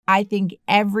I think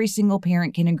every single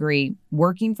parent can agree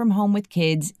working from home with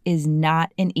kids is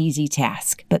not an easy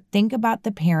task. But think about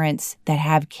the parents that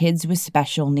have kids with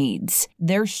special needs.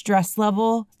 Their stress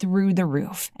level through the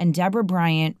roof. And Deborah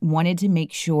Bryant wanted to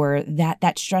make sure that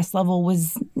that stress level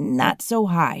was not so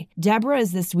high. Deborah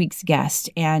is this week's guest,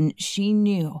 and she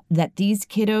knew that these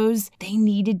kiddos, they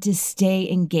needed to stay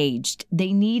engaged.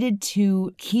 They needed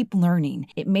to keep learning.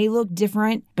 It may look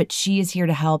different, but she is here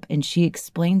to help, and she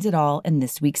explains it all in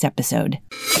this week's episode.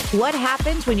 What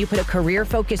happens when you put a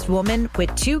career-focused woman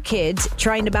with 2 kids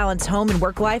trying to balance home and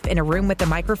work life in a room with a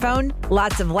microphone?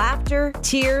 Lots of laughter,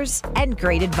 tears, and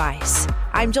great advice.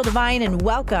 I'm Jill Devine, and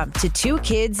welcome to 2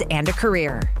 Kids and a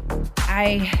Career.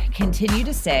 I continue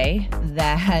to say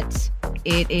that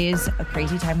it is a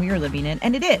crazy time we are living in,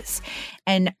 and it is.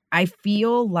 And I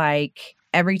feel like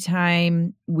every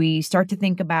time we start to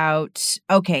think about,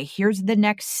 okay, here's the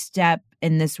next step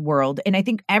in this world. And I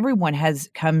think everyone has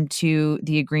come to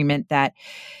the agreement that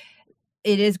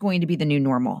it is going to be the new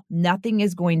normal. Nothing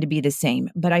is going to be the same.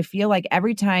 But I feel like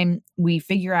every time we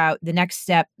figure out the next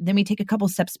step, then we take a couple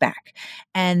steps back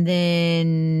and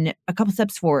then a couple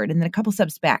steps forward and then a couple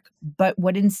steps back. But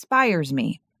what inspires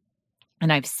me,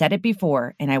 and I've said it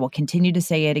before, and I will continue to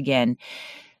say it again,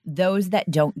 those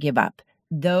that don't give up,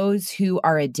 those who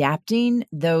are adapting,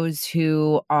 those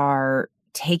who are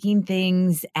taking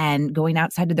things and going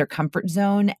outside of their comfort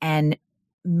zone and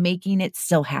making it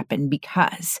still happen,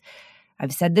 because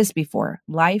I've said this before,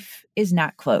 life is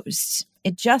not closed.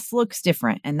 It just looks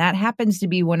different. And that happens to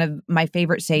be one of my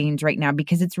favorite sayings right now,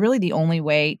 because it's really the only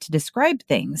way to describe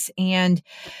things. And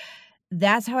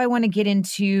that's how I want to get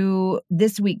into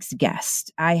this week's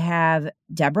guest. I have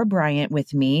Deborah Bryant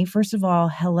with me. First of all,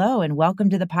 hello and welcome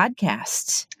to the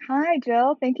podcast. Hi,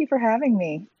 Jill. Thank you for having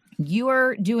me. You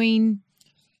are doing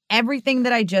everything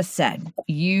that I just said.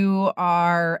 You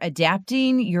are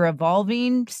adapting, you're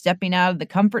evolving, stepping out of the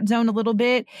comfort zone a little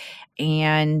bit,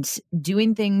 and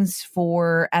doing things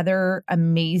for other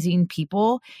amazing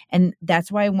people. And that's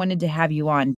why I wanted to have you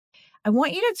on. I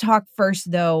want you to talk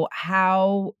first, though,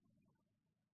 how,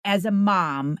 as a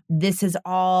mom, this is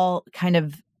all kind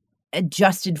of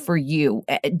adjusted for you.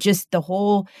 Just the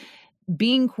whole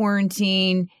being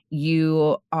quarantined,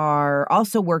 you are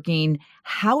also working.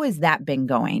 How has that been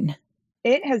going?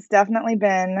 It has definitely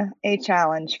been a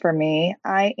challenge for me.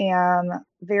 I am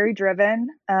very driven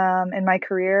in my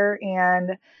career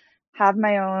and have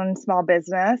my own small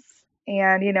business.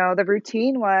 And, the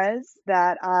routine was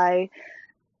that I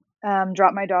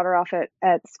drop my daughter off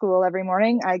at school every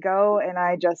morning. I go and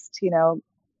I just,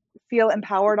 feel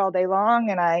empowered all day long,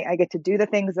 and I get to do the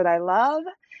things that I love.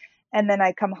 And then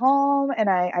I come home and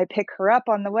I pick her up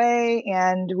on the way,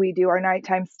 and we do our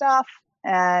nighttime stuff,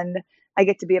 and I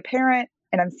get to be a parent,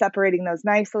 and I'm separating those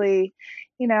nicely,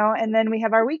 and then we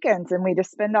have our weekends and we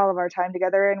just spend all of our time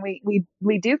together, and we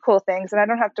do cool things, and I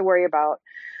don't have to worry about,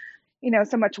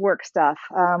 so much work stuff,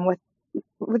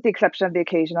 with the exception of the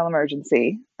occasional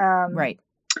emergency. Right.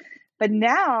 But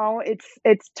now it's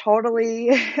totally,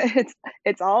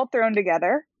 it's all thrown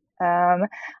together. I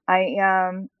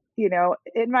am,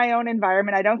 in my own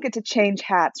environment. I don't get to change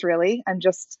hats, really. I'm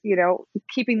just,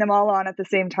 keeping them all on at the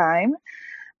same time.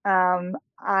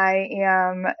 I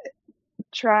am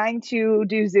trying to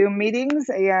do Zoom meetings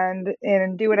and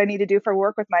do what I need to do for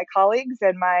work with my colleagues.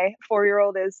 And my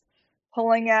 4-year-old is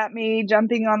pulling at me,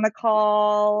 jumping on the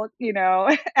call,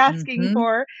 asking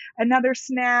for another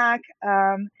snack.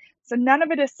 So none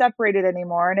of it is separated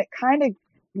anymore. And it kind of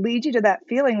leads you to that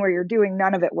feeling where you're doing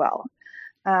none of it well.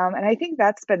 And I think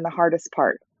that's been the hardest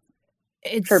part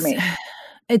for me.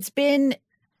 It's been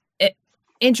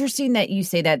interesting that you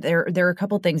say that. There are a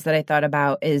couple things that I thought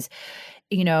about is,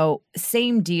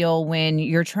 same deal when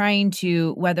you're trying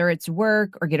to, whether it's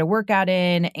work or get a workout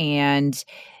in and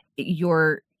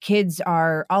your kids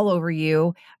are all over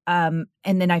you. And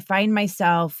then I find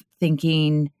myself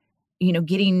thinking,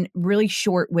 getting really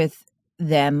short with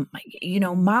them,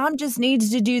 mom just needs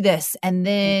to do this. And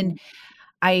then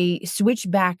I switch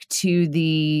back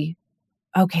to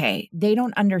okay, they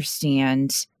don't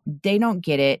understand. They don't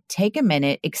get it. Take a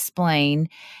minute, explain.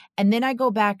 And then I go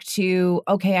back to,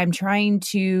 okay, I'm trying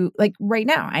to, like right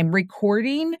now, I'm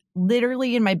recording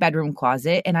literally in my bedroom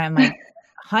closet. And I'm like,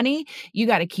 honey, you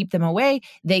got to keep them away.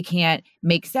 They can't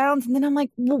make sounds. And then I'm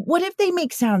like, well, what if they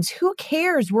make sounds? Who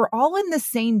cares? We're all in the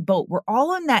same boat. We're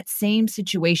all in that same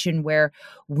situation where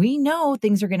we know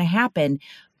things are going to happen.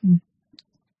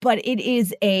 But it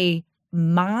is a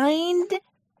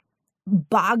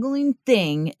mind-boggling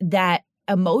thing that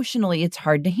emotionally it's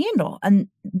hard to handle. And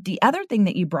the other thing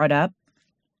that you brought up,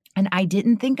 and I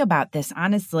didn't think about this,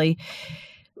 honestly,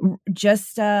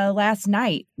 just last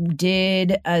night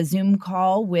did a Zoom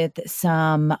call with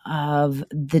some of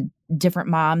the different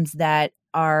moms that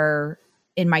are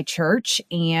in my church.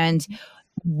 And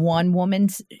one woman,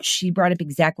 she brought up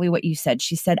exactly what you said.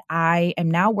 She said, I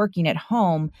am now working at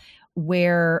home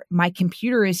where my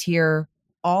computer is here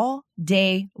all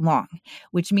day long,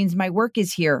 which means my work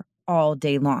is here all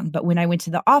day long. But when I went to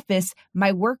the office,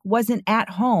 my work wasn't at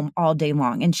home all day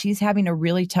long. And she's having a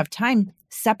really tough time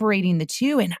separating the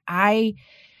two. And I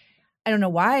don't know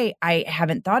why I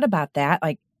haven't thought about that.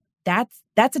 Like that's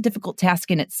a difficult task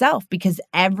in itself because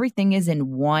everything is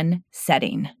in one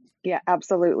setting. Yeah,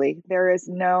 absolutely. There is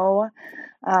no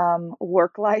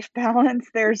work-life balance.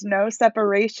 There's no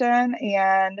separation.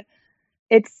 And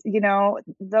it's,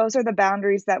 those are the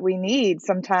boundaries that we need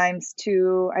sometimes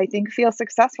to, I think, feel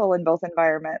successful in both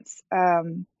environments.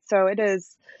 So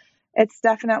it's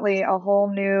definitely a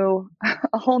whole new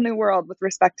world with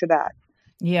respect to that.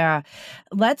 Yeah.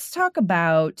 Let's talk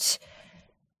about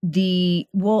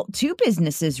two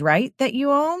businesses, right, that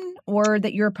you own or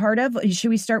that you're a part of. Should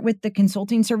we start with the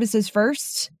consulting services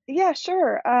first? Yeah,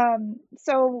 sure.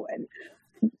 So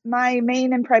my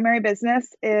main and primary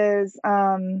business is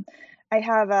I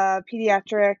have a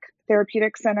pediatric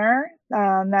therapeutic center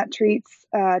that treats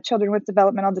children with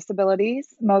developmental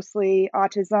disabilities, mostly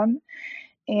autism.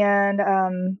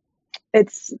 And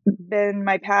it's been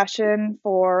my passion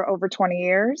for over 20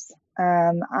 years.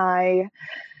 I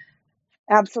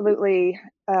absolutely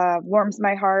warms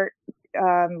my heart,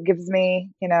 gives me,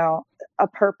 a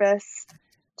purpose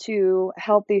to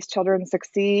help these children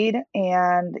succeed.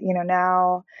 And,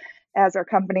 now as our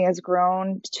company has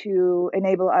grown to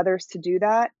enable others to do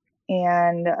that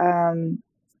and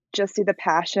just see the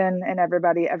passion in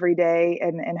everybody every day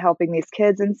and helping these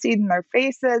kids and seeing their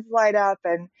faces light up.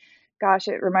 And gosh,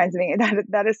 it reminds me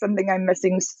that is something I'm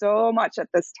missing so much at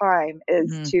this time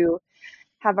is to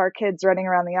have our kids running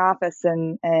around the office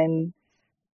and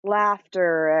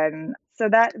laughter. And so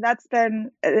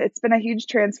it's been a huge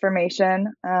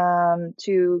transformation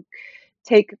to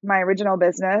take my original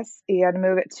business and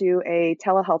move it to a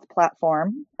telehealth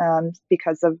platform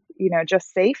because of,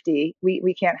 just safety.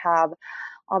 We can't have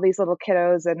all these little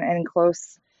kiddos and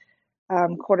close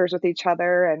quarters with each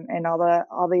other and all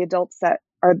the adults that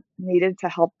are needed to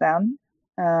help them.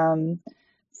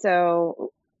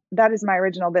 So that is my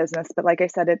original business, but like I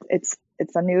said, it's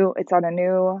on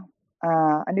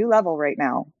a new level right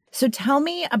now. So tell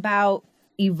me about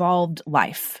Evolved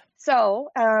Life. So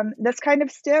this kind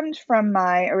of stemmed from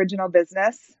my original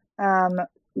business.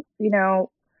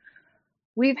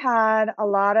 We've had a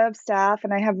lot of staff,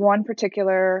 and I have one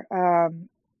particular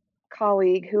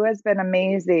colleague who has been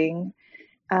amazing.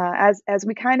 As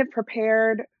we kind of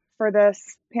prepared for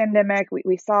this pandemic,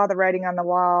 we saw the writing on the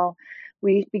wall.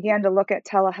 We began to look at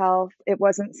telehealth. It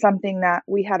wasn't something that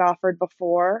we had offered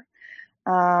before.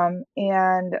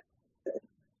 And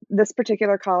this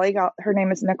particular colleague, her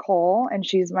name is Nicole, and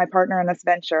she's my partner in this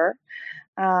venture.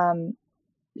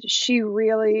 She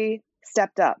really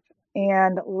stepped up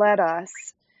and led us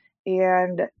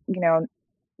and,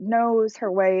 knows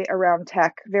her way around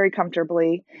tech very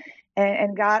comfortably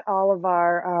and got all of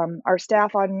our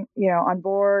staff on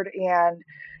board and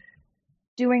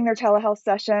doing their telehealth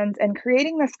sessions and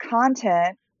creating this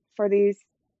content for these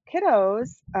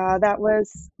kiddos that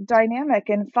was dynamic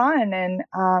and fun and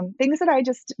things that I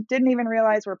just didn't even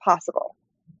realize were possible.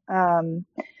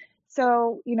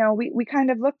 So, we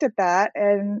kind of looked at that,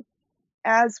 and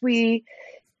as we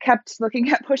kept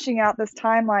looking at pushing out this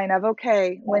timeline of,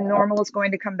 okay, when normal is going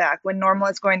to come back, we're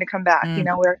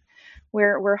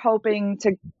hoping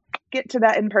to get to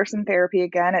that in-person therapy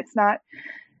again. It's not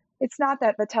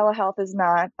that the telehealth is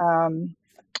not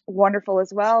wonderful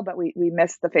as well, but we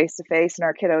miss the face-to-face, and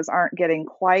our kiddos aren't getting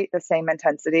quite the same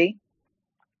intensity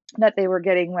that they were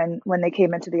getting when they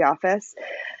came into the office.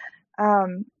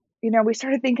 We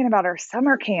started thinking about our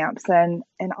summer camps and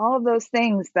all of those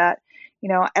things that,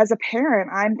 as a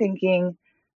parent, I'm thinking,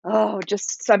 oh,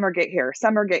 just summer get here.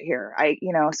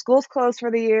 School's closed for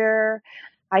the year.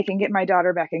 I can get my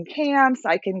daughter back in camps.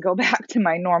 I can go back to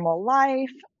my normal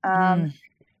life. And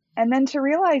then to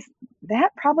realize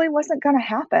that probably wasn't going to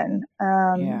happen.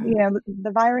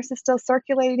 The virus is still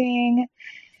circulating.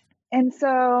 And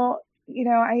so,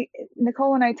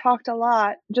 Nicole and I talked a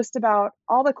lot just about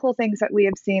all the cool things that we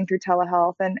have seen through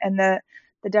telehealth and the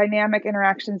dynamic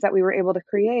interactions that we were able to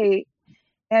create.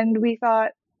 And we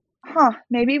thought,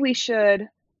 maybe we should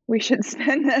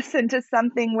spin this into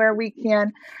something where we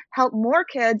can help more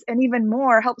kids and even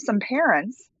more help some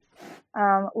parents.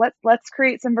 Let's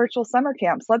create some virtual summer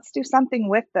camps. Let's do something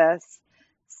with this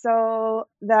so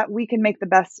that we can make the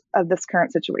best of this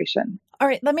current situation. All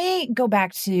right, let me go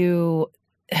back to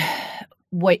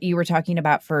what you were talking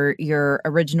about for your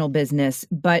original business,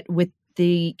 but with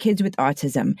the kids with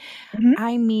autism. Mhm.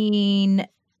 I mean,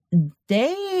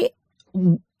 they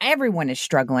everyone is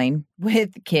struggling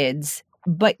with kids,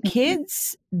 but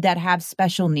kids that have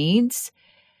special needs,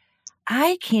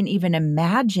 I can't even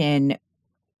imagine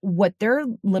what their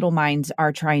little minds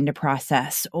are trying to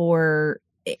process, or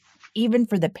even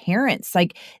for the parents.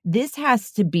 Like, this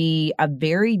has to be a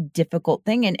very difficult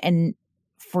thing, and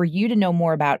for you to know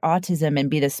more about autism and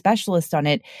be the specialist on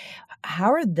it,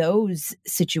 how are those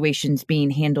situations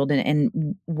being handled,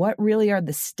 and what really are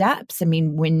the steps? I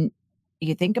mean, when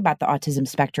you think about the autism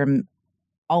spectrum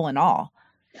all in all.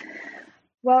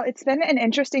 Well, it's been an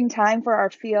interesting time for our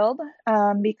field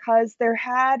because there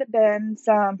had been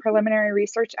some preliminary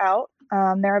research out.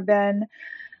 There have been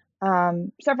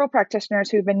several practitioners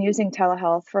who've been using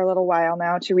telehealth for a little while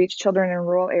now to reach children in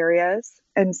rural areas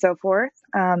and so forth.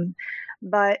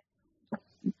 But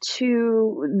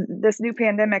to this new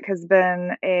pandemic has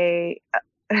been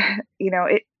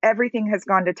everything has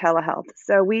gone to telehealth.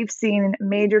 So we've seen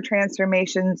major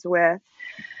transformations with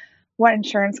what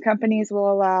insurance companies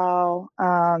will allow,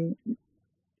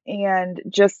 and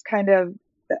just kind of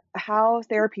how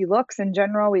therapy looks in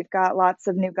general. We've got lots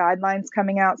of new guidelines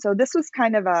coming out. So this was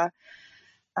kind of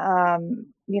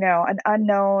an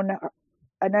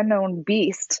unknown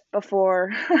beast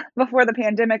before before the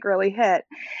pandemic really hit.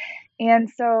 And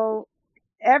so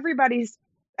everybody's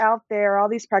out there, all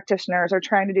these practitioners are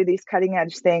trying to do these cutting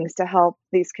edge things to help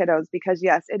these kiddos, because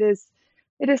yes, it is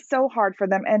so hard for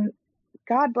them. And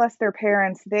God bless their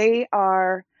parents.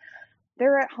 They're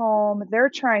at home, they're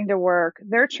trying to work,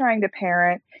 they're trying to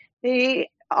parent. They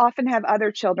often have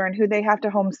other children who they have to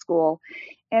homeschool,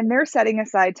 and they're setting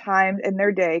aside time in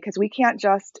their day, because we can't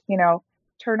just,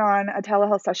 turn on a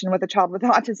telehealth session with a child with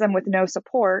autism with no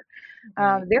support.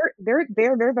 Right. They're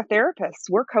the therapists.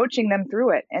 We're coaching them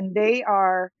through it, and they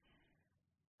are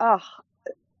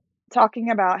talking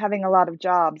about having a lot of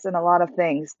jobs and a lot of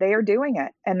things. They are doing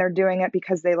it, and they're doing it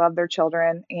because they love their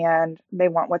children and they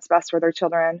want what's best for their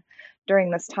children during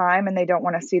this time, and they don't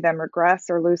want to see them regress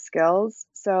or lose skills.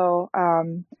 So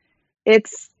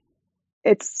it's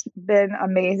been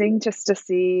amazing just to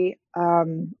see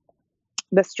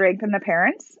the strength in the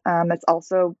parents. It's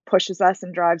also pushes us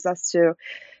and drives us to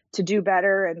do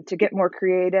better and to get more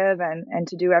creative, and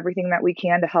to do everything that we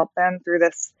can to help them through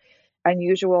this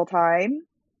unusual time.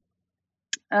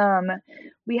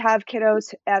 We have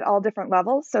kiddos at all different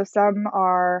levels. So some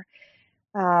are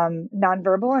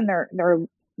nonverbal, and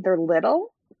they're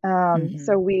little. Mhm.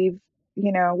 So we've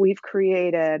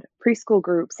created preschool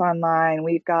groups online.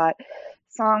 We've got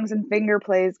songs and finger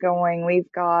plays going.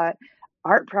 We've got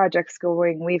art projects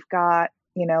going. We've got,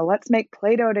 let's make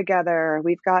Play-Doh together.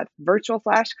 We've got virtual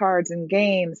flashcards and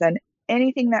games, and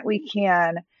anything that we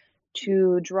can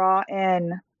to draw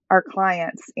in our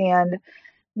clients and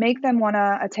make them want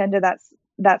to attend to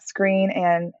that screen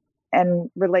and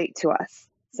relate to us.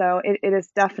 So it is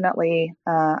definitely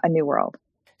a new world.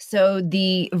 So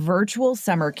the virtual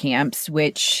summer camps,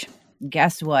 which,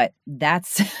 guess what?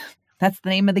 That's that's the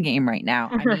name of the game right now.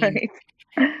 I mean, Right.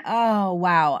 oh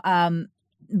wow.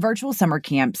 Virtual summer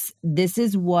camps. This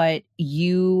is what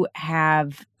you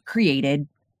have created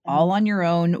all Mhm. on your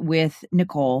own with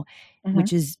Nicole, Mhm.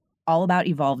 which is all about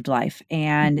evolved life.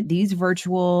 And Mhm. these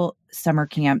virtual summer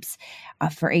camps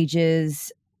for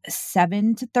ages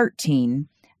 7 to 13.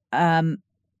 Um,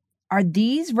 are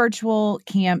these virtual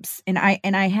camps, and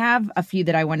I have a few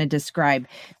that I want to describe,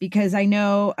 because I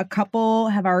know a couple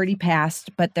have already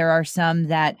passed, but there are some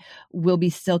that will be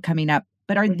still coming up.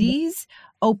 But are Mhm. these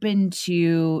open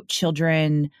to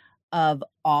children of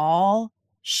all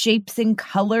shapes and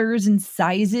colors and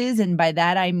sizes? And by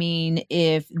that I mean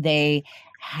if they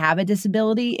have a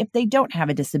disability, if they don't have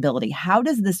a disability. How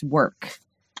does this work?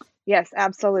 Yes,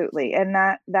 absolutely. And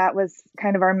that was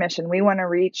kind of our mission. We want to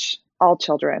reach all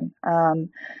children,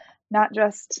 not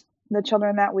just the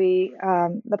children that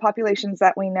the populations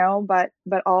that we know, but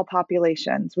all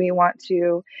populations. We want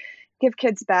to give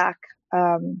kids back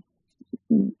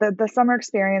the summer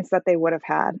experience that they would have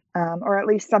had, or at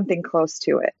least something close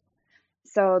to it.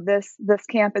 So this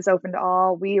camp is open to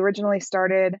all. We originally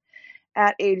started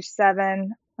at age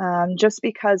 7, just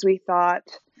because we thought,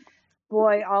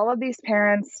 boy, all of these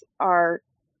parents are,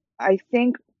 I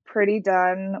think, pretty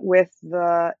done with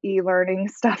the e-learning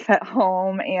stuff at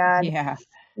home, and Yeah.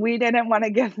 we didn't want to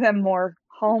give them more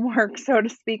homework, so to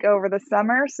speak, over the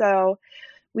summer. So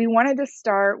we wanted to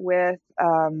start with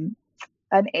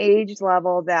an age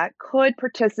level that could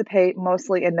participate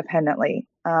mostly independently.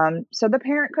 So the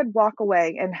parent could walk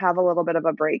away and have a little bit of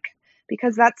a break,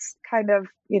 because that's kind of,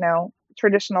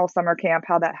 traditional summer camp,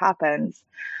 how that happens.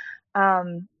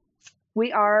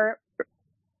 We are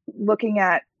looking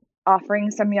at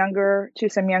offering some younger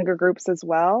groups as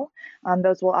well.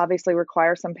 Those will obviously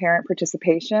require some parent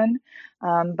participation,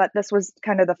 but this was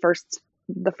kind of the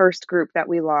first group that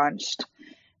we launched.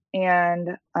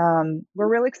 And we're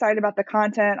really excited about the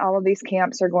content. All of these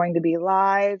camps are going to be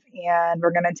live, and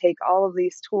we're going to take all of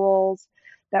these tools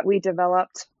that we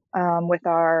developed with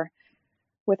our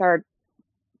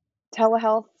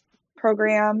telehealth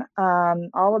program,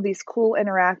 all of these cool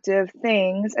interactive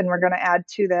things, and we're going to add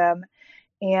to them.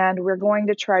 And we're going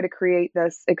to try to create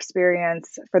this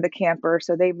experience for the camper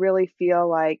so they really feel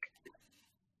like,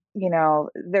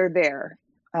 they're there.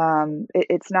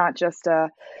 It's not just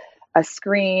a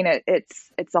screen.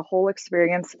 It's a whole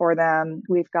experience for them.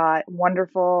 We've got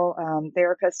wonderful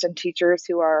therapists and teachers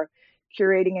who are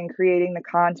curating and creating the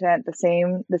content. The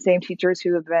same teachers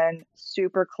who have been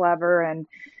super clever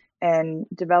and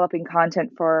developing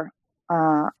content for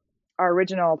our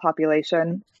original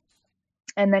population,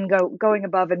 and then going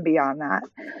above and beyond that.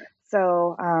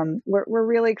 So we're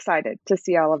really excited to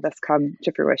see all of this come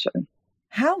to fruition.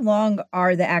 How long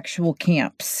are the actual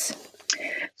camps?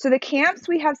 So the camps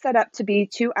we have set up to be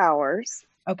 2 hours.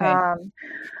 Okay.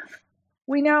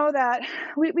 We know that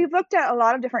we've looked at a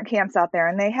lot of different camps out there,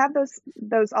 and they have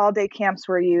those all-day camps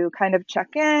where you kind of check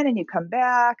in and you come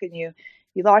back and you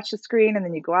watch the screen and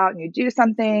then you go out and you do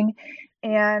something.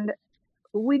 And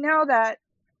we know that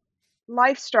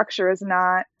life structure is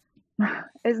not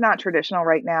traditional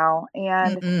right now.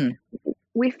 And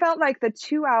we felt like the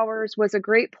 2 hours was a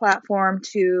great platform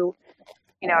to,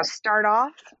 start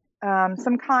off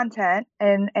some content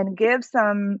and give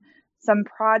some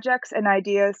projects and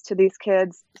ideas to these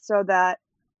kids so that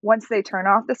once they turn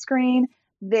off the screen,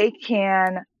 they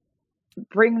can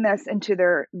bring this into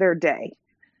their day.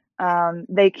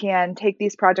 They can take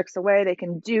these projects away. They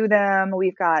can do them.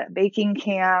 We've got baking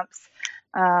camps.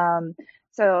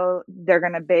 So they're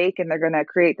going to bake and they're going to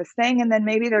create this thing, and then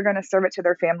maybe they're going to serve it to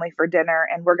their family for dinner,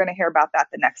 and we're going to hear about that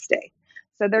the next day.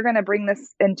 So they're going to bring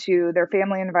this into their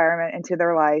family environment, into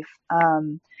their life.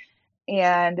 And,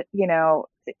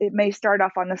 it may start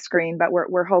off on the screen, but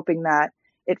we're hoping that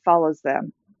it follows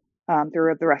them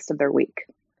through the rest of their week.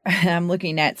 I'm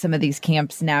looking at some of these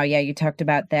camps now. Yeah, you talked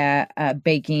about that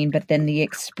baking, but then the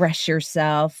express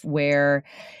yourself where,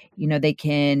 they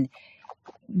can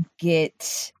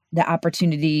get the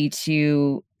opportunity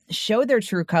to show their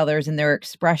true colors and their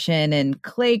expression and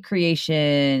clay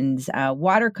creations,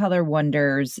 watercolor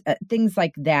wonders, things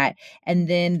like that. And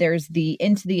then there's the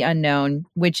Into the Unknown,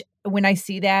 which when I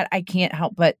see that, I can't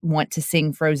help but want to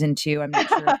sing Frozen 2. I'm not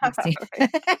sure if you've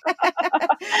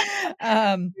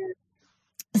seen.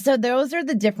 So those are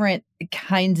the different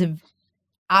kinds of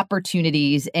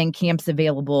opportunities and camps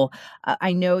available.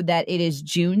 I know that it is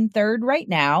June 3rd right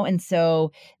now. And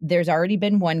so there's already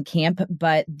been one camp,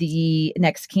 but the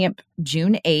next camp,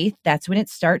 June 8th, that's when it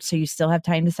starts. So you still have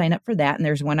time to sign up for that. And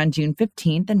there's one on June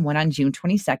 15th and one on June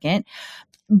 22nd.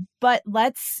 But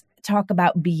let's talk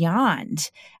about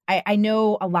beyond. I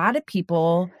know a lot of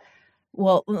people.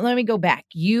 Well, let me go back.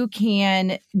 You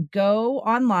can go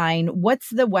online. What's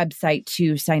the website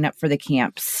to sign up for the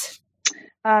camps?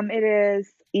 It is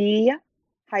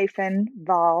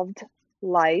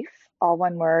e-volvedlife, all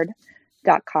one word,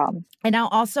 .com. And I'll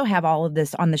also have all of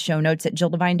this on the show notes at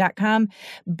JillDevine.com.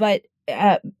 But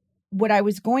what I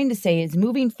was going to say is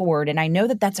moving forward, and I know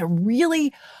that that's a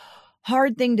really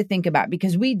hard thing to think about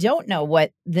because we don't know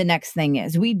what the next thing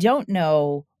is. We don't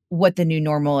know what the new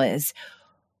normal is.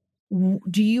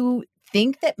 Do you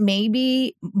think that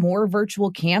maybe more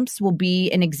virtual camps will be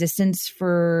in existence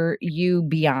for you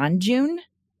beyond June?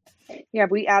 Yeah,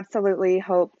 we absolutely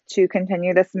hope to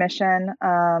continue this mission.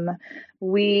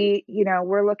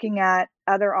 We're looking at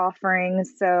other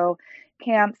offerings. So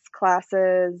camps,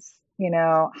 classes,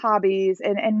 hobbies,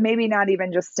 and maybe not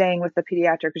even just staying with the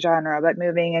pediatric genre, but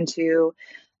moving into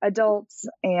adults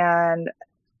and,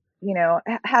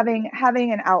 having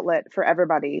an outlet for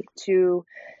everybody to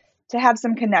have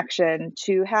some connection,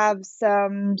 to have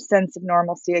some sense of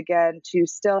normalcy again, to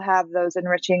still have those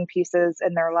enriching pieces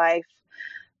in their life.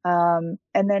 And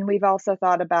then we've also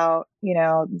thought about,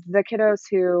 the kiddos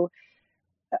who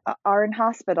are in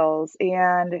hospitals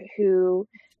and who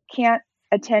can't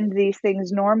attend these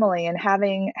things normally, and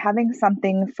having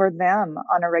something for them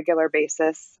on a regular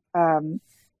basis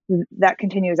that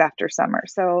continues after summer.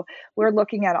 So we're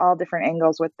looking at all different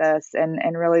angles with this,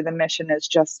 and really the mission is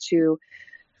just to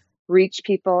reach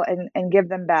people and give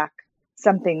them back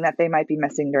something that they might be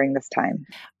missing during this time.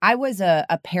 I was a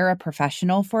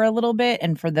paraprofessional for a little bit.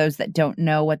 And for those that don't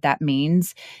know what that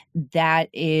means, that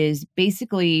is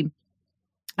basically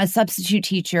a substitute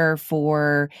teacher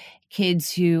for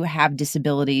kids who have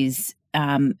disabilities.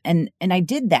 And I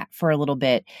did that for a little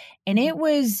bit, and it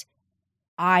was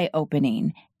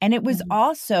eye-opening. And it was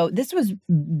also, this was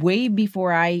way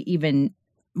before I even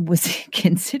was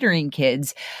considering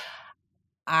kids.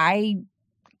 I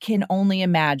can only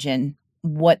imagine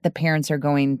what the parents are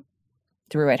going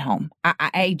through at home.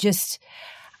 I'm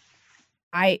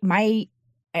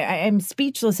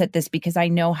speechless at this because I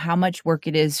know how much work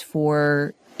it is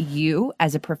for you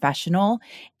as a professional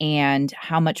and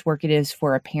how much work it is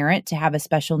for a parent to have a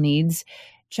special needs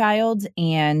child.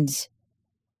 And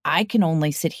I can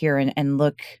only sit here and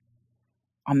look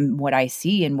on what I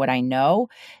see and what I know.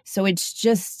 So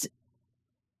it's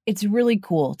really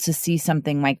cool to see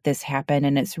something like this happen.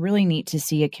 And it's really neat to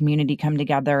see a community come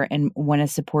together and want to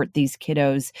support these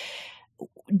kiddos.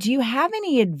 Do you have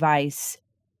any advice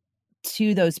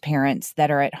to those parents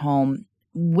that are at home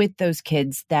with those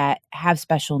kids that have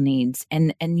special needs?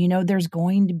 And there's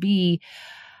going to be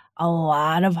a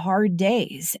lot of hard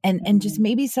days, and just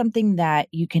maybe something that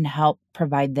you can help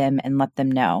provide them and let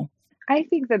them know. I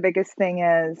think the biggest thing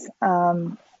is,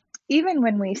 even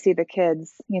when we see the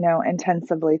kids,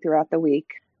 intensively throughout the week,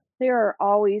 there are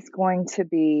always going to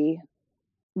be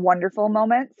wonderful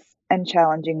moments and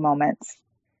challenging moments.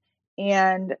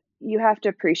 And you have to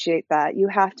appreciate that. You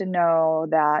have to know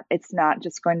that it's not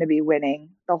just going to be winning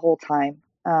the whole time.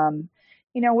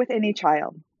 With any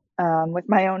child, with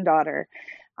my own daughter,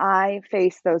 I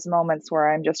face those moments where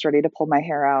I'm just ready to pull my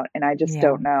hair out and I just Yeah.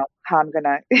 don't know how I'm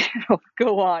gonna,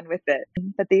 go on with it.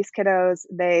 But these kiddos,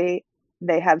 they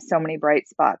have so many bright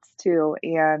spots too.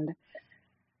 And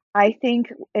I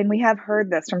think, and we have heard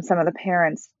this from some of the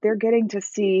parents, they're getting to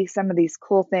see some of these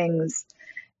cool things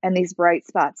and these bright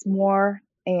spots more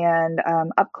and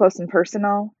up close and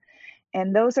personal.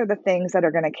 And those are the things that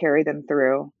are going to carry them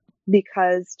through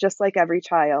because just like every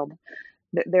child,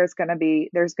 there's going to be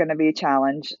a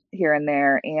challenge here and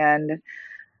there. And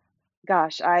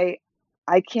gosh, I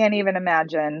can't even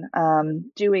imagine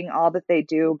doing all that they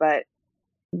do, but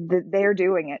they're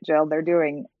doing it, Jill. They're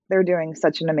doing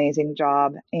such an amazing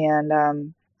job.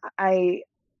 And I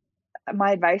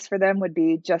my advice for them would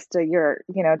be just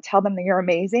tell them that you're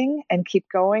amazing and keep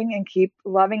going and keep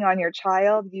loving on your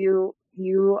child.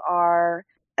 You are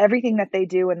everything that they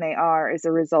do and they are is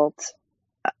a result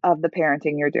of the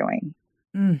parenting you're doing.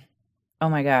 Mm. Oh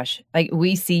my gosh. Like,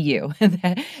 we see you.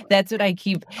 That's what I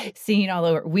keep seeing all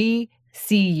over. We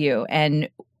see you, and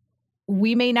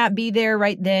we may not be there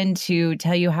right then to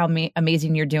tell you how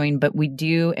amazing you're doing, but we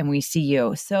do, and we see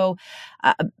you. So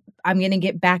I'm going to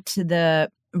get back to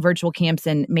the virtual camps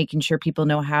and making sure people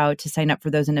know how to sign up for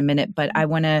those in a minute. But I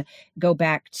want to go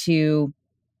back to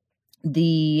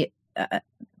the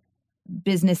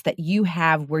business that you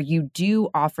have where you do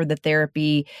offer the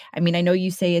therapy. I mean, I know you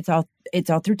say it's all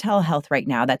through telehealth right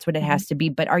now. That's what it has to be.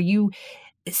 But are you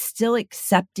still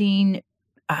accepting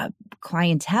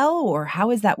clientele, or how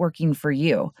is that working for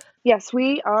you? Yes,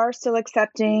 we are still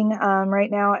accepting. Right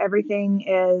now, everything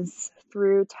is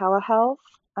through telehealth.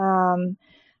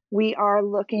 We are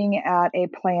looking at a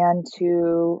plan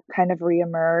to kind of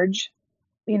reemerge,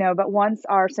 but once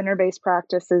our center-based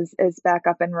practice is back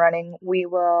up and running, we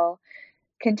will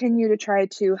continue to try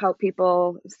to help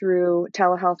people through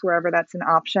telehealth wherever that's an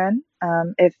option.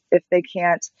 If they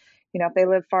can't, if they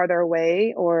live farther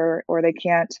away or they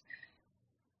can't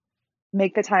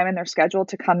make the time in their schedule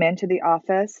to come into the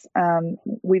office,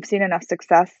 we've seen enough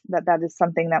success that is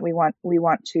something that we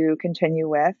want to continue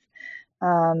with.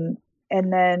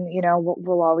 And then,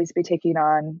 we'll always be taking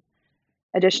on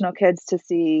additional kids to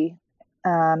see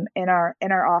in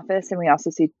our office, and we also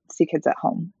see kids at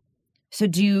home. So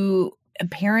do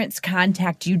parents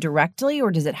contact you directly,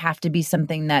 or does it have to be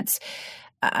something that's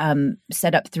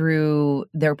set up through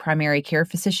their primary care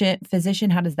physician?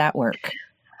 How does that work?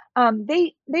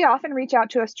 They often reach out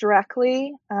to us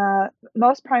directly.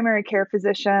 Most primary care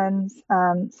physicians,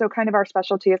 so kind of our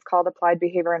specialty is called applied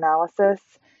behavior analysis,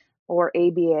 or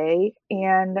ABA.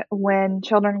 And when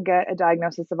children get a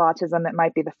diagnosis of autism, it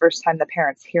might be the first time the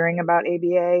parent's hearing about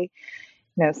ABA,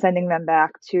 sending them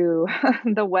back to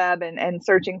the web and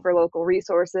searching for local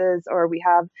resources. Or we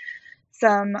have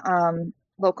some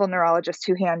local neurologists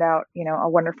who hand out, a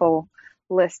wonderful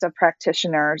list of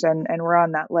practitioners, and we're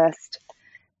on that list.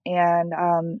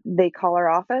 And they call our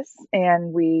office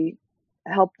and we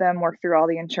help them work through all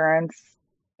the insurance,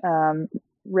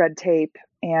 red tape,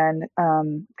 and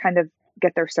kind of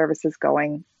get their services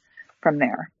going from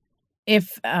there.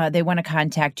 If they want to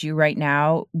contact you right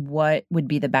now, what would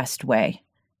be the best way?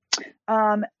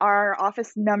 Our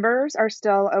office numbers are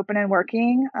still open and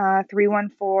working,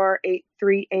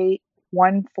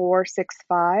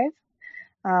 314-838-1465.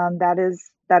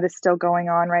 That is still going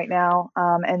on right now.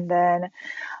 And then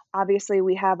obviously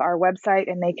we have our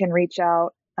website and they can reach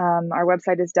out. Our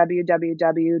website is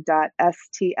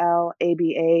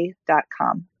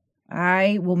www.stlaba.com.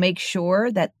 I will make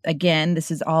sure that, again,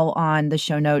 this is all on the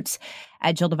show notes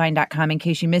at JillDevine.com in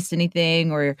case you missed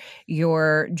anything or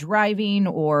you're driving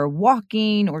or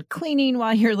walking or cleaning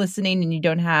while you're listening and you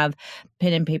don't have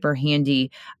pen and paper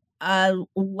handy.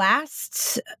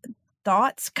 Last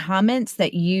thoughts, comments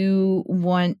that you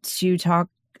want to talk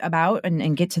about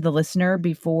and get to the listener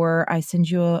before I send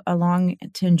you along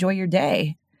to enjoy your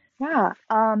day? Yeah.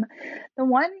 The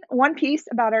one piece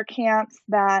about our camps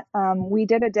that we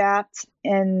did adapt,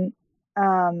 and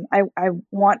I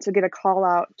want to get a call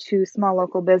out to small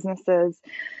local businesses.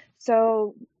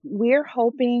 So we're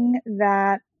hoping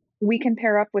that we can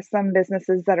pair up with some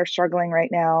businesses that are struggling right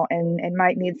now and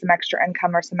might need some extra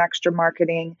income or some extra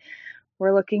marketing.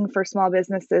 We're looking for small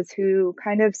businesses who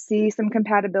kind of see some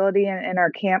compatibility in our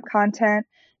camp content.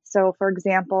 So, for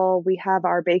example, we have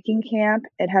our baking camp.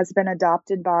 It has been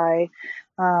adopted by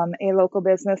a local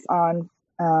business on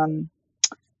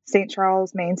St.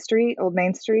 Charles Main Street, Old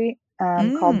Main Street,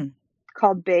 called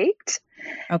Baked.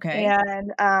 Okay.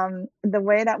 And the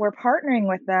way that we're partnering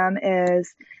with them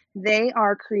is they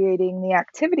are creating the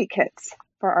activity kits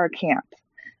for our camp.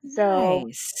 So,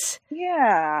 nice.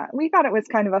 Yeah, we thought it was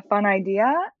kind of a fun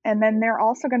idea. And then they're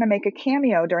also going to make a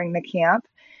cameo during the camp.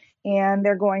 And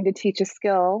they're going to teach a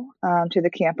skill to the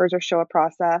campers or show a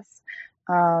process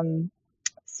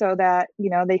so that,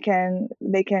 they can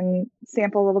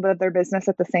sample a little bit of their business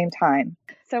at the same time.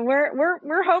 So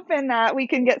we're hoping that we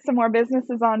can get some more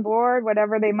businesses on board,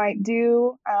 whatever they might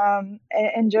do.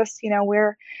 And just,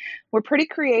 we're pretty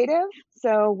creative,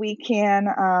 so we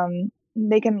can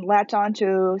they can latch on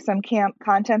to some camp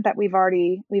content that we've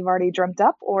already dreamt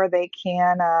up, or they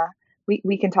can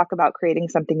we can talk about creating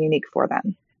something unique for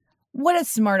them. What a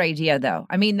smart idea, though.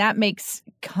 I mean, that makes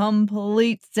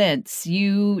complete sense.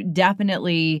 You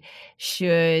definitely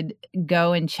should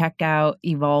go and check out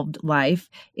Evolved Life.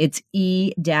 It's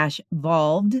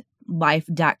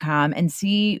e-volvedlife.com and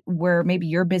see where maybe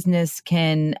your business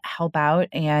can help out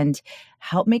and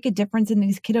help make a difference in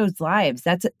these kiddos' lives.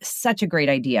 That's such a great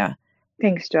idea.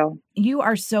 Thanks, Jill. You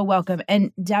are so welcome.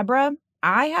 And Deborah,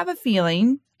 I have a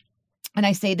feeling, and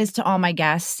I say this to all my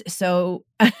guests, so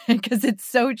because it's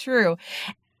so true,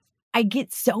 I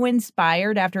get so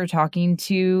inspired after talking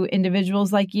to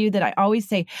individuals like you that I always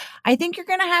say, I think you're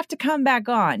going to have to come back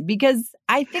on, because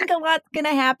I think a lot's going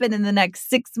to happen in the next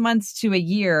 6 months to a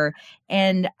year.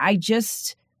 And I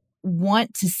just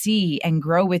want to see and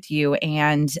grow with you,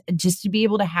 and just to be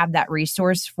able to have that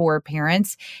resource for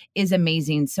parents is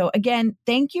amazing. So again,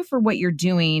 thank you for what you're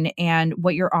doing and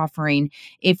what you're offering.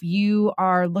 If you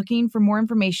are looking for more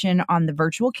information on the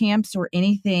virtual camps or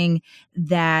anything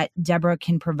that Deborah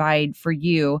can provide for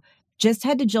you, just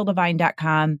head to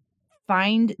JillDevine.com.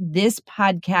 Find this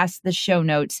podcast, the show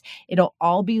notes. It'll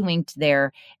all be linked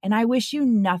there. And I wish you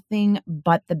nothing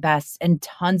but the best and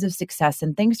tons of success.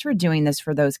 And thanks for doing this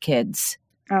for those kids.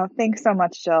 Oh, thanks so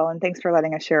much, Jill. And thanks for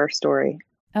letting us share our story.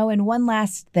 Oh, and one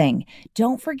last thing.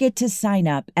 Don't forget to sign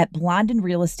up at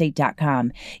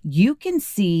blondinrealestate.com. You can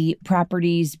see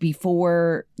properties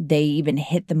before they even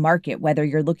hit the market, whether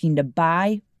you're looking to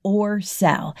buy or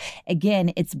sell.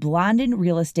 Again, it's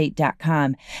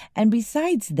blondinrealestate.com. And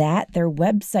besides that, their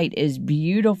website is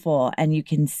beautiful and you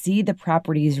can see the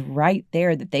properties right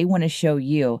there that they want to show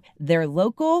you. They're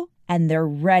local and they're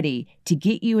ready to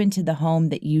get you into the home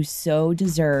that you so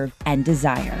deserve and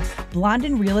desire.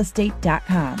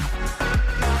 blondinrealestate.com.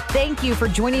 Thank you for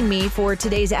joining me for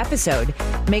today's episode.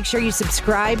 Make sure you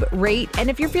subscribe, rate, and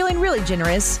if you're feeling really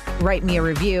generous, write me a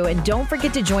review. And don't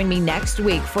forget to join me next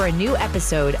week for a new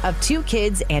episode of Two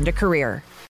Kids and a Career.